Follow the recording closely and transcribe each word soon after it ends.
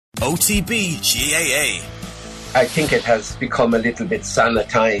OTB GAA. I think it has become a little bit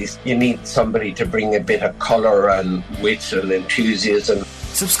sanitised. You need somebody to bring a bit of colour and wit and enthusiasm.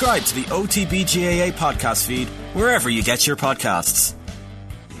 Subscribe to the OTB GAA podcast feed wherever you get your podcasts.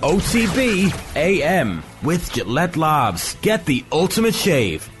 OTB AM with Gillette Labs. Get the ultimate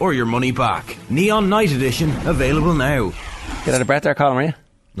shave or your money back. Neon Night Edition available now. Get out of breath there, Colin, are you?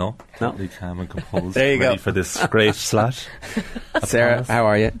 No. Totally calm and composed. There you ready go. for this great slash. Sarah, how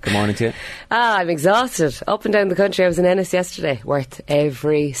are you? Good morning to you. I'm exhausted. Up and down the country. I was in Ennis yesterday. Worth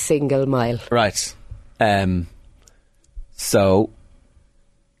every single mile. Right. So,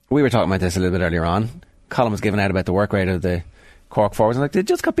 we were talking about this a little bit earlier on. Colin was giving out about the work rate of the Cork forwards. And they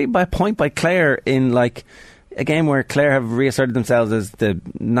just got beaten by a point by Clare in a game where Clare have reasserted themselves as the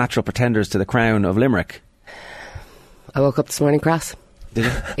natural pretenders to the crown of Limerick. I woke up this morning cross. Did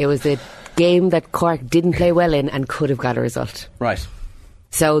you? It was the game that Cork didn't play well in and could have got a result. Right.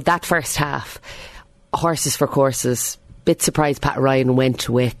 So that first half, horses for courses. Bit surprised Pat Ryan went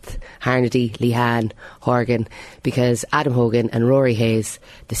with Harnedy, Lehan, Horgan, because Adam Hogan and Rory Hayes,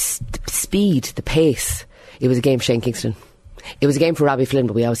 the speed, the pace, it was a game for Shane Kingston. It was a game for Robbie Flynn,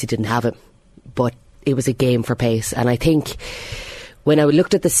 but we obviously didn't have it. But it was a game for pace. And I think when I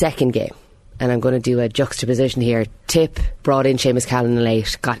looked at the second game, and I'm going to do a juxtaposition here. Tip brought in Seamus Callan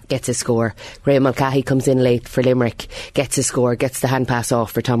late, gets a score. Graham Mulcahy comes in late for Limerick, gets a score, gets the hand pass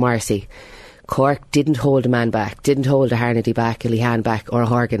off for Tom Morrissey. Cork didn't hold a man back, didn't hold a Harnedy back, a Lehan back or a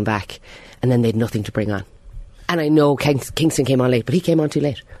Horgan back, and then they had nothing to bring on. And I know Kingston came on late, but he came on too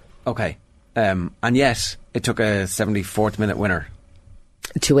late. Okay. And yet it took a 74th minute winner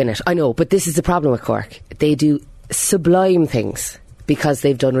to win it. I know, but this is the problem with Cork. They do sublime things because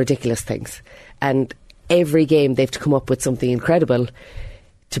they've done ridiculous things. And every game they've to come up with something incredible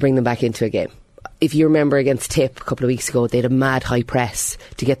to bring them back into a game. If you remember against Tip a couple of weeks ago, they had a mad high press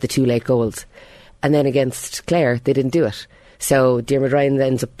to get the 2 late goals. And then against Clare, they didn't do it. So Diarmuid Ryan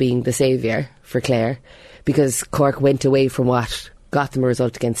ends up being the saviour for Clare because Cork went away from what got them a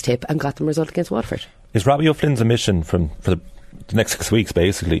result against Tip and got them a result against Waterford. Is Robbie O'Flynn's mission for the next 6 weeks,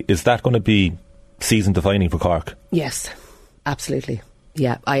 basically, is that going to be season defining for Cork? Yes, absolutely.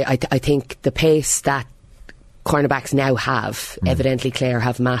 Yeah, I think the pace that cornerbacks now have, evidently Clare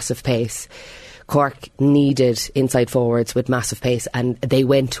have massive pace. Cork needed inside forwards with massive pace, and they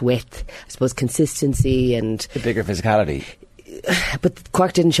went with, I suppose, consistency and the bigger physicality. But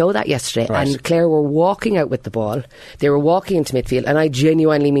Cork didn't show that yesterday. Right. And Clare were walking out with the ball. They were walking into midfield, and I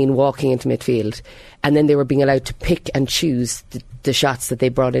genuinely mean walking into midfield. And then they were being allowed to pick and choose the shots that they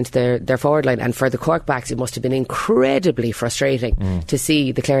brought into their forward line. And for the Cork backs, it must have been incredibly frustrating to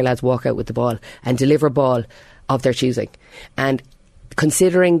see the Clare lads walk out with the ball and deliver ball of their choosing. And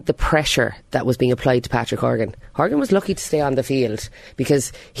considering the pressure that was being applied to Patrick Horgan was lucky to stay on the field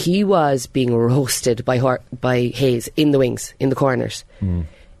because he was being roasted by Hayes in the wings, in the corners.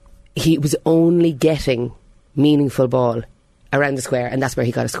 He was only getting meaningful ball around the square, and that's where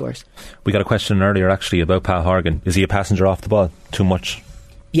he got his scores. We got a question earlier actually about Pat Horgan. Is he a passenger off the ball too much?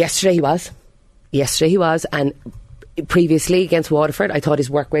 Yesterday he was, and previously against Waterford I thought his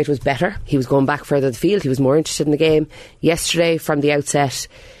work rate was better. He was going back further the field, he was more interested in the game. Yesterday from the outset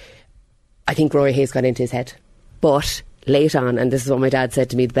I think Rory Hayes got into his head, but late on, and this is what my dad said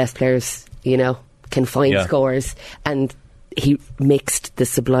to me, the best players can find scores, and he mixed the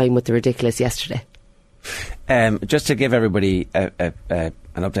sublime with the ridiculous yesterday. Just to give everybody an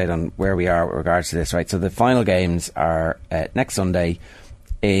update on where we are with regards to this, right? So the final games are next Sunday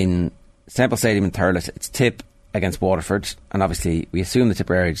in Semple Stadium in Thurles. It's Tip against Waterford, and obviously we assume the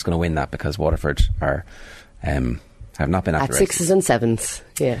Tipperary is going to win that because Waterford are have not been at the race. 6s and 7s,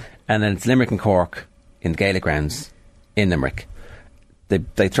 yeah. And then it's Limerick and Cork in the Gaelic grounds in Limerick.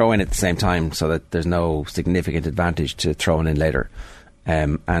 They throw in at the same time so that there's no significant advantage to throwing in later.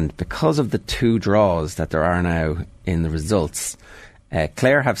 And because of the 2 draws that there are now in the results,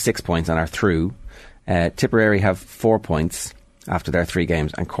 Clare have 6 points and are through. Tipperary have 4 points after their 3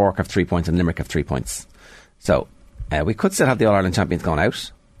 games, and Cork have 3 points and Limerick have 3 points. So we could still have the All-Ireland champions going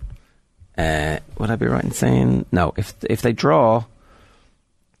out. Would I be right in saying no? If they draw,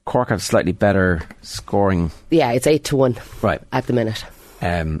 Cork have slightly better scoring. Yeah, it's 8-1 right at the minute.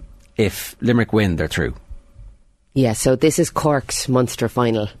 If Limerick win, they're through. Yeah, so this is Cork's Munster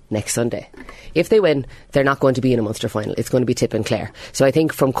final next Sunday. If they win, they're not going to be in a Munster final. It's going to be Tip and Clare. So I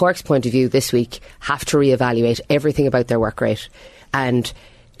think from Cork's point of view this week, have to reevaluate everything about their work rate and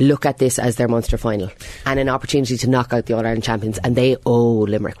look at this as their Munster final and an opportunity to knock out the All-Ireland champions, and they owe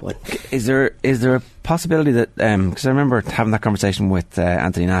Limerick one. Is there a possibility that, because I remember having that conversation with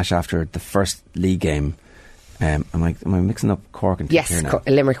Anthony Nash after the first league game Am I mixing up Cork and Tip here now?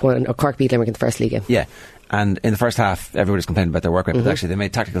 Limerick won, or Cork beat Limerick in the first league game. Yeah. And in the first half, everybody's complaining about their work rate, but actually they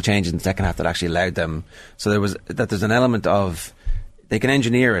made tactical changes in the second half that actually allowed them. So there's an element of they can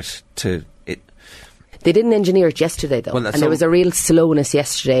engineer it to it. They didn't engineer it yesterday, though, and there was a real slowness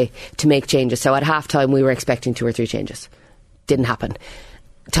yesterday to make changes. So at half time, we were expecting 2 or 3 changes. Didn't happen.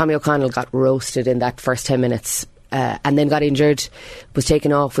 Tommy O'Connell got roasted in that first 10 minutes, and then got injured, was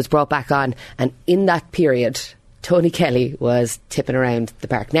taken off, was brought back on, and in that period, Tony Kelly was tipping around the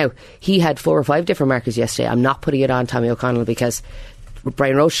park. Now, he had 4 or 5 different markers yesterday. I'm not putting it on Tommy O'Connell because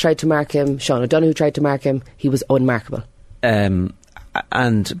Brian Roche tried to mark him, Sean O'Donoghue tried to mark him. He was unmarkable. But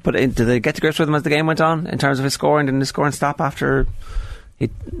did they get to grips with him as the game went on in terms of his scoring? Didn't his scoring stop after he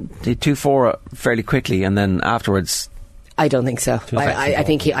 2-4 fairly quickly, and then afterwards? I don't think so. I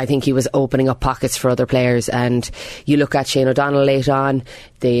think he was opening up pockets for other players, and you look at Shane O'Donnell late on,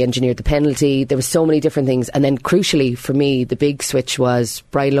 they engineered the penalty. There were so many different things, and then crucially for me, the big switch was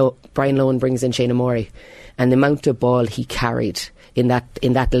Brian Lohan brings in Shane O'Morey, and the amount of ball he carried in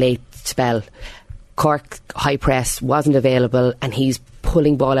that late spell. Cork high press wasn't available, and he's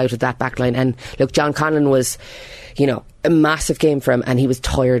pulling ball out of that back line. And look, John Conlon was, a massive game for him, and he was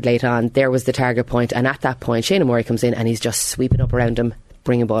tired late on. There was the target point, and at that point Shane O'Morey comes in and he's just sweeping up around him,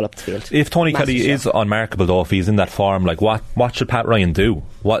 bringing ball up the field. If Tony Kelly is unmarkable, though, if he's in that form, like what should Pat Ryan do?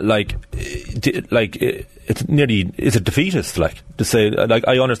 It's nearly, is it defeatist? Like to say, like,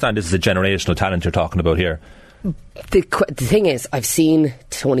 I understand this is a generational talent you're talking about here. The thing is, I've seen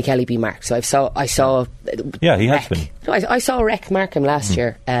Tony Kelly be marked. So I saw. Yeah, he has been. No, I saw Rec mark him last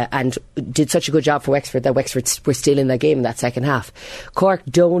year, and did such a good job for Wexford that Wexford were still in that game in that second half. Cork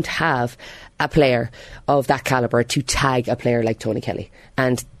don't have a player of that calibre to tag a player like Tony Kelly,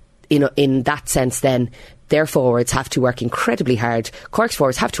 and in that sense, then their forwards have to work incredibly hard. Cork's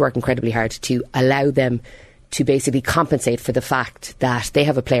forwards have to work incredibly hard to allow them to basically compensate for the fact that they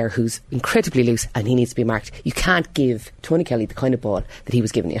have a player who's incredibly loose and he needs to be marked. You can't give Tony Kelly the kind of ball that he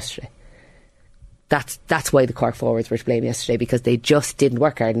was given yesterday. That's why the Cork forwards were to blame yesterday, because they just didn't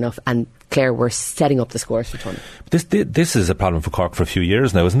work hard enough, and Clare were setting up the scores for Tony. This is a problem for Cork for a few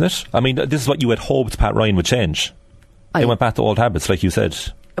years now, isn't it? I mean, this is what you had hoped Pat Ryan would change. They went back to old habits, like you said.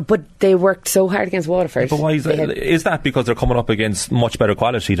 But they worked so hard against Waterford. But why is that? Is that because they're coming up against much better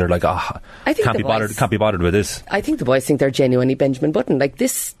quality? They're like, can't be bothered with this. I think the boys think they're genuinely Benjamin Button. Like,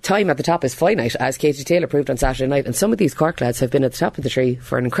 this time at the top is finite, as Katie Taylor proved on Saturday night. And some of these Cork lads have been at the top of the tree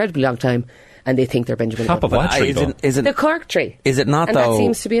for an incredibly long time, and they think they're Benjamin Button. Top of what tree? Is it the Cork tree? Is it not? And though, that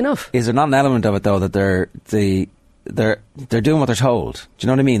seems to be enough. Is there not an element of it though that they're doing what they're told? Do you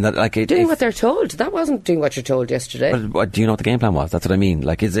know what I mean? That doing what they're told. That wasn't doing what you're told yesterday. But do you know what the game plan was? That's what I mean.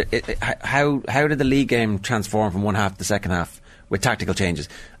 Like, how did the league game transform from one half to the second half with tactical changes?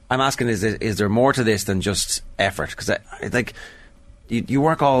 I'm asking, is there more to this than just effort? Because you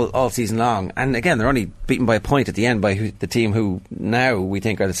work all season long, and again, they're only beaten by a point at the end by the team who now we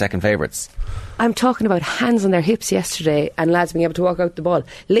think are the second favourites. I'm talking about hands on their hips yesterday and lads being able to walk out the ball.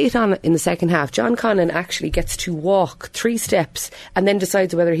 Late on in the second half, John Conlon actually gets to walk 3 steps and then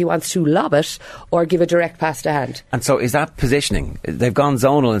decides whether he wants to lob it or give a direct pass to hand. And so is that positioning? They've gone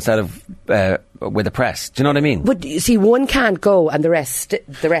zonal instead of with a press. Do you know what I mean? But you see, one can't go and the rest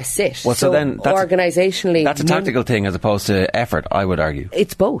sit. Well, so then organisationally, that's a tactical thing as opposed to effort, I would argue.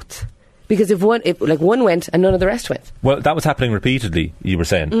 It's both. Because if one went and none of the rest went. Well, that was happening repeatedly, you were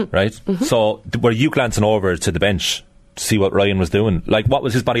saying, right? Mm-hmm. So were you glancing over to the bench to see what Ryan was doing? Like, what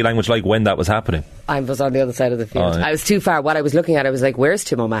was his body language like when that was happening? I was on the other side of the field. I was too far. What I was looking at, I was like, where's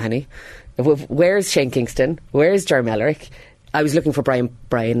Tim O'Mahony? Where's Shane Kingston? Where's Jerry Mellerick? I was looking for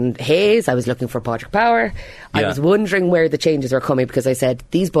Brian Hayes. I was looking for Patrick Power. I was wondering where the changes were coming, because I said,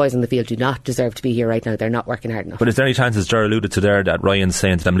 these boys on the field do not deserve to be here right now. They're not working hard enough. But is there any chance, as Ger alluded to there, that Ryan's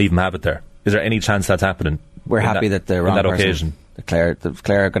saying to them, leave him have it there? Is there any chance that's happening? We're happy that the wrong person, occasion.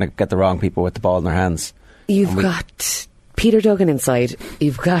 Clare are going to get the wrong people with the ball in their hands. You've got Peter Duggan inside,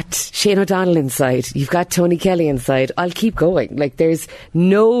 you've got Shane O'Donnell inside, you've got Tony Kelly inside. I'll keep going. Like, there's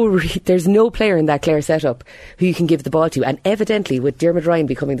no player in that Clare setup who you can give the ball to, and evidently with Diarmuid Ryan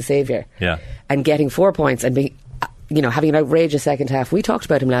becoming the saviour and getting 4 points and being, having an outrageous second half. We talked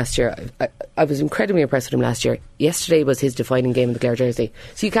about him last year. I was incredibly impressed with him last year. Yesterday was his defining game in the Clare jersey,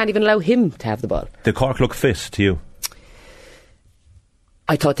 so you can't even allow him to have the ball. Did Cork look fit to you?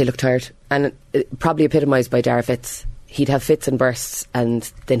 I thought they looked tired, and probably epitomised by Dara Fitz. He'd have fits and bursts,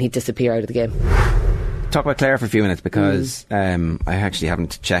 and then he'd disappear out of the game. Talk about Clare for a few minutes, because I actually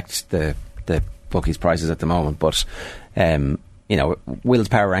haven't checked the bookies' prices at the moment, but Will's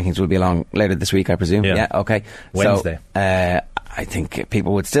power rankings will be along later this week, I presume. Yeah, okay. Wednesday. So, I think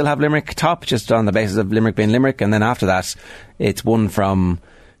people would still have Limerick top, just on the basis of Limerick being Limerick, and then after that it's one from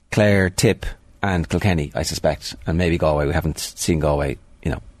Clare, Tip and Kilkenny, I suspect, and maybe Galway. We haven't seen Galway,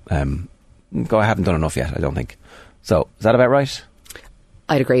 Galway haven't done enough yet, I don't think. So is that about right?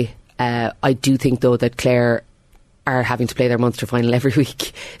 I'd agree. I do think though that Clare are having to play their Munster final every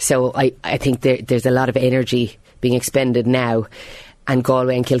week, so I think there's a lot of energy being expended now, and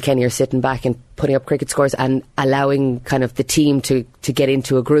Galway and Kilkenny are sitting back and putting up cricket scores and allowing kind of the team to get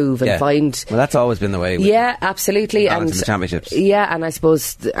into a groove and find... Well, that's always been the way. Yeah, absolutely. And in the championships. Yeah, and I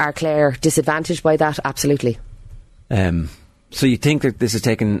suppose are Clare disadvantaged by that? Absolutely. So you think that this has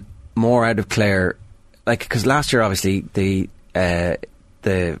taken more out of Clare, because last year obviously the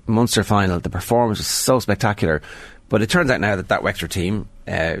Munster final, the performance was so spectacular, but it turns out now that Wexford team,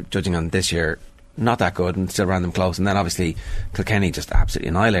 judging on this year, not that good and still ran them close, and then obviously Kilkenny just absolutely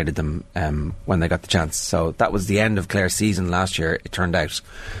annihilated them when they got the chance. So that was the end of Clare's season last year, it turned out.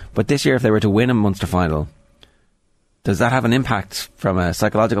 But this year, if they were to win a Munster final, does that have an impact from a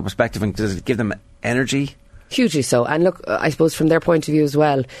psychological perspective, and does it give them energy? Hugely so. And look, I suppose from their point of view as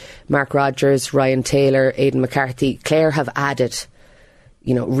well, Mark Rogers, Ryan Taylor, Aidan McCarthy, Clare have added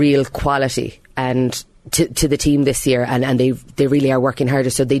real quality and to the team this year, and they really are working harder,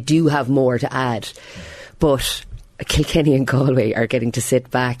 so they do have more to add. But Kilkenny and Galway are getting to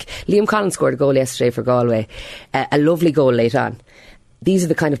sit back. Liam Collins scored a goal yesterday for Galway, a lovely goal late on. These are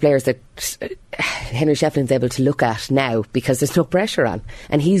the kind of players that Henry Shefflin's able to look at now because there's no pressure on,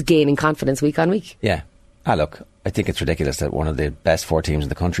 and he's gaining confidence week on week. Yeah. Look, I think it's ridiculous that one of the best 4 teams in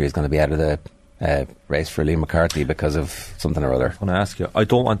the country is going to be out of the race for Liam McCarthy because of something or other. I want to ask you, I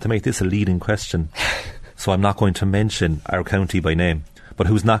don't want to make this a leading question, so I'm not going to mention our county by name, but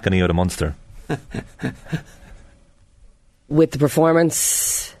who's not getting out of Munster? With the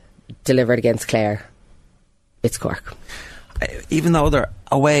performance delivered against Clare, it's Cork. Even though they're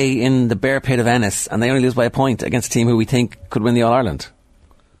away in the bare pit of Ennis and they only lose by a point against a team who we think could win the All-Ireland.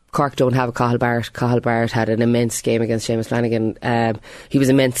 Cork don't have a Cathal Barrett. Cathal Barrett had an immense game against Seamus Flanagan. He was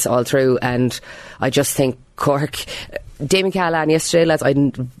immense all through, and I just think Cork... Damien Callahan yesterday, lads,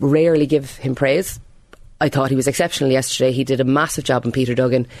 I rarely give him praise. I thought he was exceptional yesterday. He did a massive job on Peter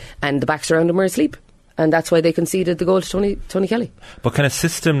Duggan, and the backs around him were asleep, and that's why they conceded the goal to Tony Kelly. But can a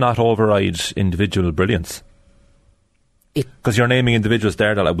system not override individual brilliance? Because you're naming individuals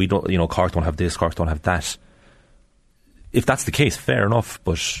there that we don't, Cork don't have this, Cork don't have that. If that's the case, fair enough,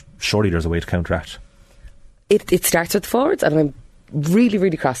 but surely there's a way to counteract. It starts with the forwards, and I'm really,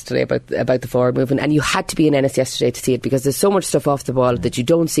 really cross today about the forward movement, and you had to be in Ennis yesterday to see it because there's so much stuff off the ball that you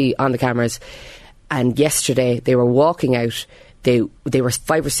don't see on the cameras. And yesterday they were walking out, they were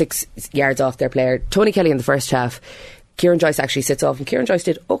 5 or 6 yards off their player. Tony Kelly in the first half, Kieran Joyce actually sits off him. Kieran Joyce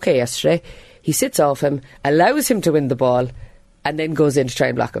did okay yesterday. He sits off him, allows him to win the ball, and then goes in to try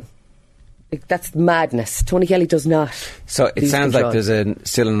and block him. That's madness. Tony Kelly does not. So it sounds like there's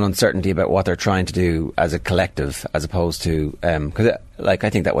still an uncertainty about what they're trying to do as a collective, as opposed to because I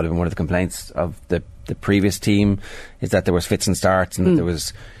think that would have been one of the complaints of the previous team, is that there was fits and starts and that there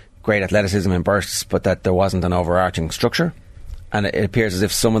was great athleticism in bursts, but that there wasn't an overarching structure. And it appears as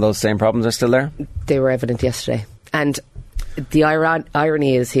if some of those same problems are still there. They were evident yesterday, and the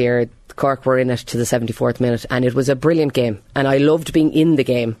irony is here, Cork were in it to the 74th minute, and it was a brilliant game, and I loved being in the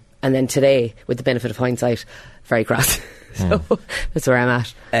game. And then today, with the benefit of hindsight, very cross. So that's where I'm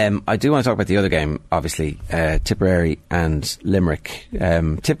at. I do want to talk about the other game, obviously, Tipperary and Limerick.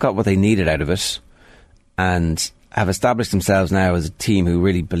 Tip got what they needed out of it and have established themselves now as a team who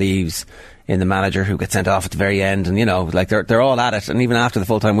really believes in the manager, who gets sent off at the very end, and they're all at it, and even after the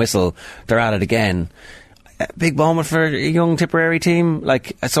full-time whistle they're at it again. Big moment for a young Tipperary team.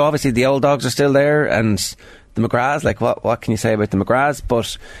 So obviously the old dogs are still there, and the McGraths, what can you say about the McGraths?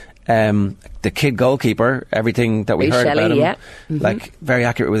 But the kid goalkeeper, everything that we heard about him, very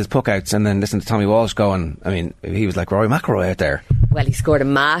accurate with his puck outs, and then listen to Tommy Walsh going, he was like Rory McIlroy out there. Well, he scored a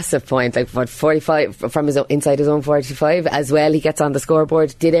massive point, 45 from inside his own 45 as well. He gets on the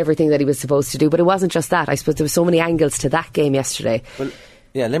scoreboard, did everything that he was supposed to do, but it wasn't just that. I suppose there were so many angles to that game yesterday. Well,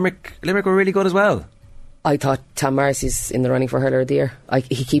 yeah, Limerick were really good as well. I thought Tom Morrissey's in the running for Hurler of the Year.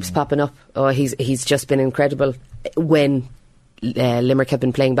 He keeps popping up. He's just been incredible when Limerick have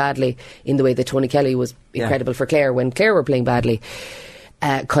been playing badly, in the way that Tony Kelly was incredible for Clare when Clare were playing badly.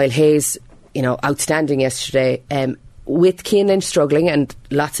 Kyle Hayes, outstanding yesterday. With Cian Lynch struggling, and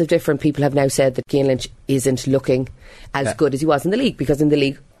lots of different people have now said that Cian Lynch isn't looking as good as he was in the league, because in the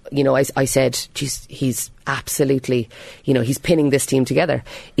league, I said, geez, he's absolutely, he's pinning this team together.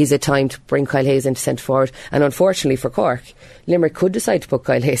 Is it time to bring Kyle Hayes into centre forward? And unfortunately for Cork, Limerick could decide to put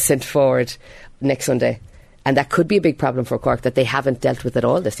Kyle Hayes centre forward next Sunday. And that could be a big problem for Cork that they haven't dealt with at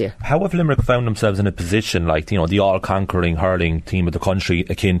all this year. How have Limerick found themselves in a position like, the all-conquering hurling team of the country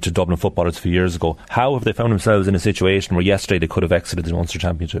akin to Dublin footballers a few years ago? How have they found themselves in a situation where yesterday they could have exited the Munster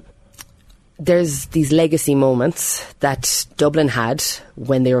Championship? There's these legacy moments that Dublin had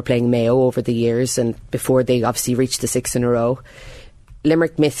when they were playing Mayo over the years and before they obviously reached the 6 in a row.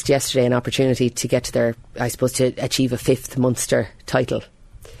 Limerick missed yesterday an opportunity to get to to achieve a 5th Munster title.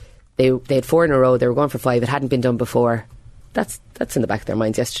 They had 4 in a row. They were going for 5. It hadn't been done before. That's in the back of their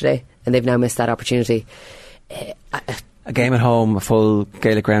minds yesterday, and they've now missed that opportunity. A game at home, a full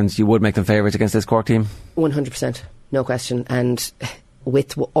Gaelic grounds, you would make them favourites against this Cork team? 100%, no question. And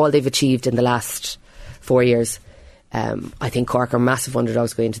with all they've achieved in the last 4 years, I think Cork are massive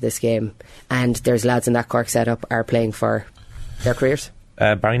underdogs going into this game. And there's lads in that Cork setup are playing for their careers.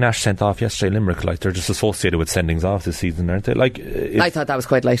 Barry Nash sent off yesterday Limerick, like they're just associated with sendings off this season, aren't they? I thought that was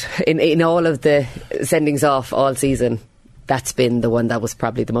quite light. In all of the sendings off all season, that's been the one that was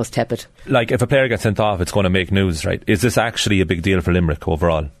probably the most tepid. Like, if a player gets sent off, it's going to make news, right? Is this actually a big deal for Limerick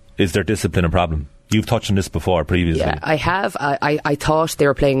overall? Is their discipline a problem? You've touched on this before previously. Yeah, I have. I thought they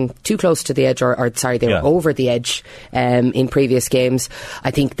were playing too close to the edge, or they were over the edge in previous games.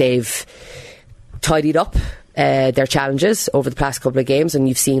 I think they've tidied up their challenges over the past couple of games, and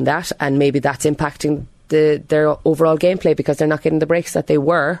you've seen that, and maybe that's impacting their overall gameplay because they're not getting the breaks that they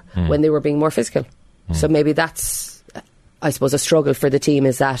were when they were being more physical. So maybe that's, I suppose, a struggle for the team,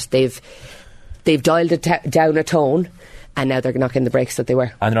 is that they've dialed it down a tone, and now they're not getting the breaks that they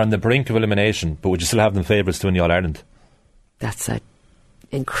were. And they're on the brink of elimination, but would you still have them favourites to win the All-Ireland? That's an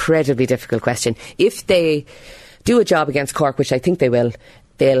incredibly difficult question. If they do a job against Cork, which I think they will,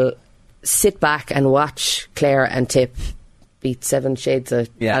 they'll sit back and watch Clare and Tip beat 7 shades out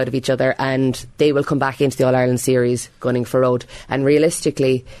of each other, and they will come back into the All-Ireland series gunning for road, and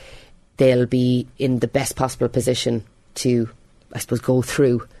realistically they'll be in the best possible position to, I suppose, go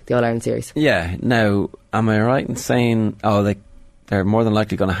through the All-Ireland series. Yeah. Now, am I right in saying they're more than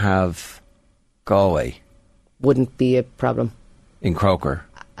likely going to have Galway? Wouldn't be a problem in Croker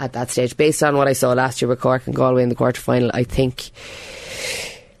at that stage, based on what I saw last year with Cork and Galway in the quarter-final. I think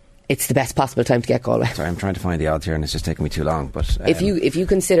it's the best possible time to get Galway. Sorry, I'm trying to find the odds here and it's just taking me too long. But if you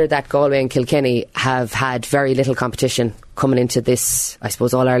consider that Galway and Kilkenny have had very little competition coming into this, I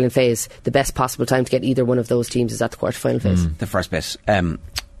suppose, All-Ireland phase, the best possible time to get either one of those teams is at the quarter-final phase. The first bit.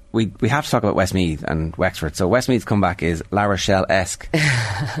 We have to talk about Westmeath and Wexford. So Westmeath's comeback is La Rochelle-esque.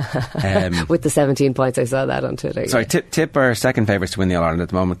 With the 17 points, I saw that on Twitter. Sorry, Tip are second favourites to win the All-Ireland at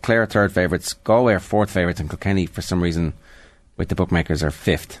the moment. Clare are third favourites. Galway are fourth favourites, and Kilkenny, for some reason, with the bookmakers, are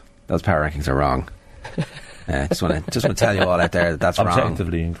fifth. Those power rankings are wrong. Just want to tell you all out there that's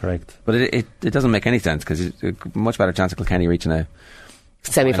objectively wrong. Incorrect. But it doesn't make any sense, because a much better chance of Kilkenny reaching a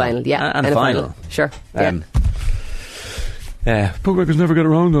semi-final, and a final. Sure. Bookmakers never get it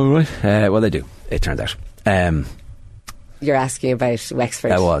wrong, though, right? Well, they do, it turns out. You're asking about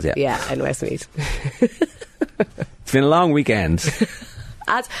Wexford. I was, yeah. Yeah, and Westmeath. It's been a long weekend.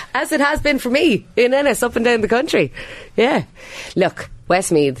 As it has been for me in Ennis, up and down the country. Yeah. Look,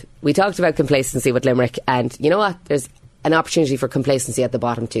 Westmeath, we talked about complacency with Limerick, and you know what? There's an opportunity for complacency at the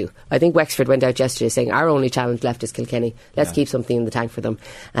bottom too. I think Wexford went out yesterday saying our only challenge left is Kilkenny. Let's keep something in the tank for them.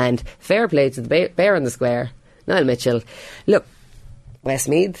 And fair play to the Bear on the Square, Niall Mitchell. Look,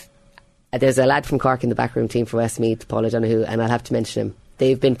 Westmeath, there's a lad from Cork in the backroom team for Westmeath, Paul O'Donoghue, and I'll have to mention him.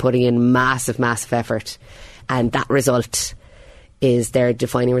 They've been putting in massive effort, and that result is their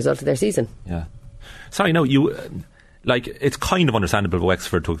defining result of their season. Yeah. Sorry, no, it's kind of understandable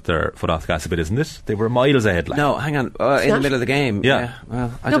Wexford took their foot off the gas a bit, isn't it? They were miles ahead. No, hang on. In the middle of the game. Yeah.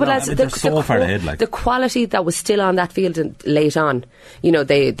 Well, I don't know. But they're so far ahead. The quality that was still on that field late on. You know,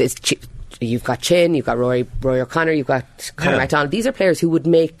 you've got Chin, you've got Roy O'Connor, you've got Conor MacDonald. These are players who would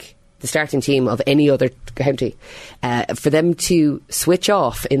make the starting team of any other county. For them to switch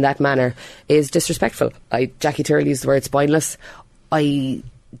off in that manner is disrespectful. Jackie Turley used the word spineless. I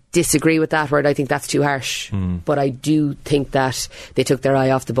disagree with that word. I think that's too harsh. But I do think that they took their eye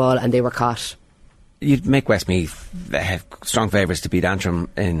off the ball and they were caught. You'd make Westmeath strong favourites to beat Antrim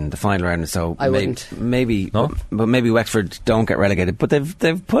in the final round, so I wouldn't. Maybe Wexford don't get relegated, but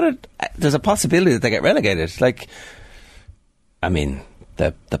they've put it. There's a possibility that they get relegated. Like, I mean,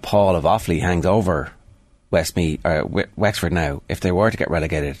 the pall of Offaly hangs over Wexford now. If they were to get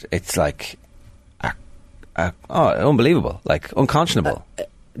relegated, it's like unbelievable, like unconscionable.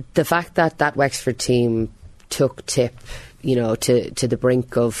 The fact that Wexford team took Tip, you know, to the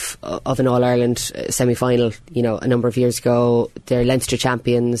brink of an All-Ireland semi-final, you know, a number of years ago. They're Leinster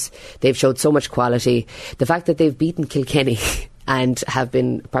champions. They've showed so much quality. The fact that they've beaten Kilkenny and have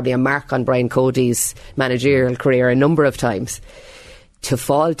been probably a mark on Brian Cody's managerial career a number of times, to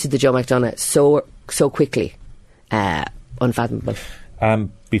fall to the Joe McDonagh so quickly, unfathomable.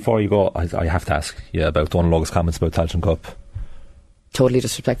 Before you go, I have to ask you about Donal Logan's comments about Tailteann Cup. Totally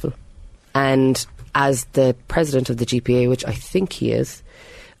disrespectful. And as the president of the GPA, which I think he is,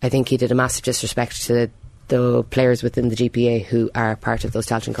 I think he did a massive disrespect to the players within the GPA who are part of those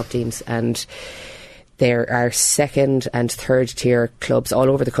Tailteann Cup teams. And there are second and third tier clubs all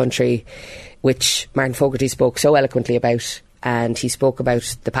over the country, which Martin Fogarty spoke so eloquently about. And he spoke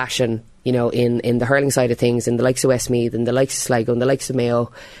about the passion, you know, in the hurling side of things, in the likes of Westmeath, in the likes of Sligo, in the likes of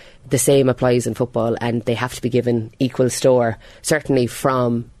Mayo. The same applies in football, and they have to be given equal store, certainly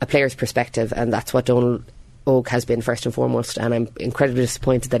from a player's perspective, and that's what Donal Óg has been first and foremost. And I'm incredibly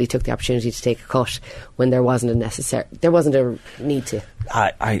disappointed that he took the opportunity to take a cut when there wasn't a need to.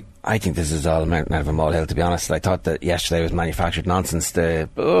 I think this is all a mountain out of a molehill, to be honest. I thought that yesterday was manufactured nonsense.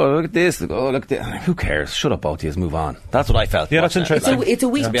 Look at this, look at this. Who cares? Shut up, both of you, move on. That's what I felt. Yeah, that's interesting. It's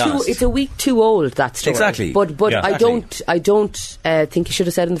a week too old, that story. Exactly. But yeah. I don't think you should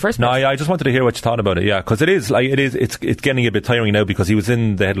have said in the first place. No, I just wanted to hear what you thought about it. Yeah, because it's getting a bit tiring now, because he was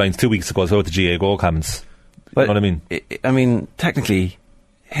in the headlines 2 weeks ago about the GA goal comments. But, you know what I mean? I mean, technically,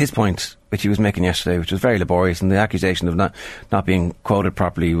 his point, which he was making yesterday, which was very laborious, and the accusation of not being quoted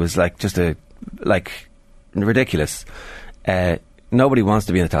properly was ridiculous. Nobody wants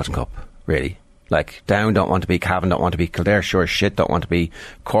to be in the Tailteann Cup, really. Like, Down don't want to be, Cavan don't want to be, Kildare sure as shit don't want to be,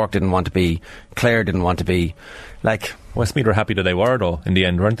 Cork didn't want to be, Clare didn't want to be. Like, Westmeath were happy that they were, though, in the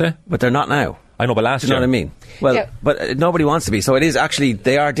end, weren't they? But they're not now. I know, but last year. Do you know what I mean? Well, yeah. But nobody wants to be. So it is actually,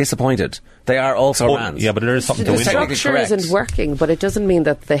 they are disappointed. They are also rans. Yeah, but there is something to win. The structure isn't working, but it doesn't mean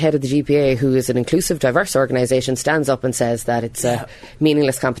that the head of the GPA, who is an inclusive, diverse organisation, stands up and says that it's a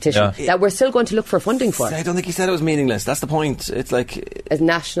meaningless competition that we're still going to look for funding for. I don't think he said it was meaningless. That's the point. It's like a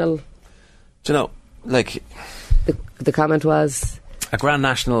national. Do you know, like the comment was a grand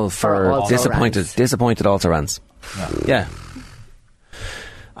national for disappointed also rans. Yeah.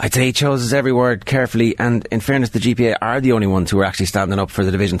 I'd say he chose his every word carefully, and in fairness, the GPA are the only ones who are actually standing up for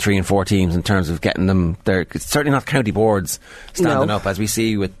the Division 3 and 4 teams in terms of getting them there. It's certainly not county boards standing up, as we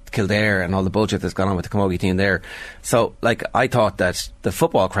see with Kildare and all the bullshit that's gone on with the Camogie team there. So, like, I thought that the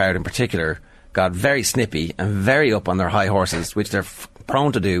football crowd in particular got very snippy and very up on their high horses, which they're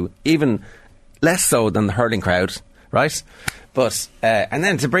prone to do, even less so than the hurling crowd, right? But, and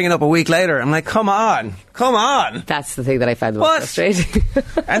then to bring it up a week later, I'm like, come on. That's the thing that I find the most frustrating.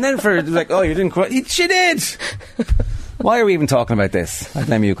 And then for, like, oh, you didn't quite. She did! Why are we even talking about this? I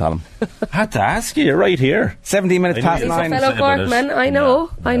blame you, Colin. I had to ask you, you're right here. 17 minutes past 9. Fellow Corkman, I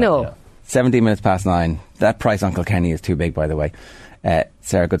know. 17 minutes past 9. That price, Uncle Kenny, is too big, by the way.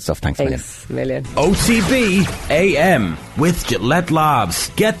 Sarah, good stuff. Thanks million. OTB AM with Gillette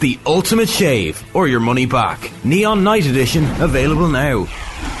Labs. Get the ultimate shave or your money back. Neon Night Edition available now.